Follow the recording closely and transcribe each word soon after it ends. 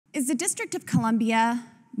Is the District of Columbia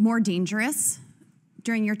more dangerous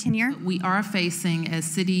during your tenure? We are facing, as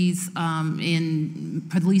cities in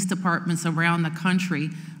police departments around the country,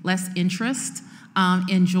 less interest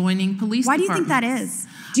in joining police departments. Why do you think that is?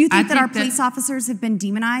 Do you think that our police officers have been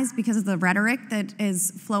demonized because of the rhetoric that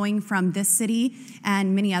is flowing from this city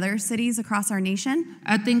and many other cities across our nation?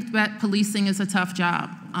 I think that policing is a tough job.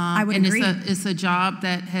 I would agree. It's a job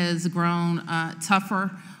that has grown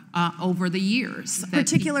tougher over the years.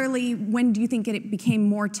 Particularly, when do you think it became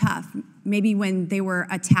more tough? Maybe when they were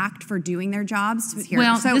attacked for doing their jobs? Here.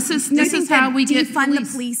 Well, so this is how we get defund the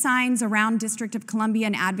police signs around District of Columbia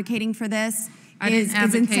and advocating for this is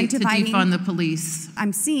advocate to incentivizing. defund the police.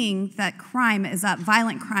 I'm seeing that crime is up,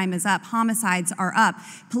 violent crime is up, homicides are up,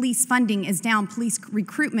 police funding is down, police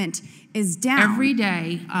recruitment is down. Every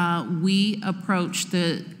day we approach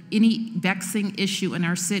any vexing issue in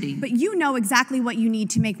our city. But you know exactly what you need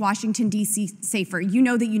to make Washington, D.C. safer. You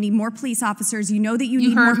know that you need more police officers. You know that you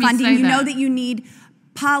need more funding. You know that you need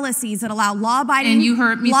policies that allow law-abiding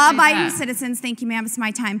citizens, thank you, ma'am, it's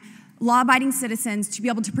my time, law-abiding citizens to be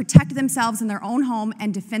able to protect themselves in their own home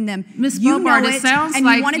and defend them. Ms. Boebert, it sounds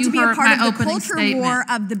like you wanted to be a part of the culture war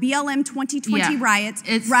of the BLM 2020 riots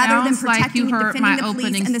rather than protecting and defending the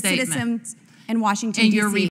police and the citizens in Washington, D.C.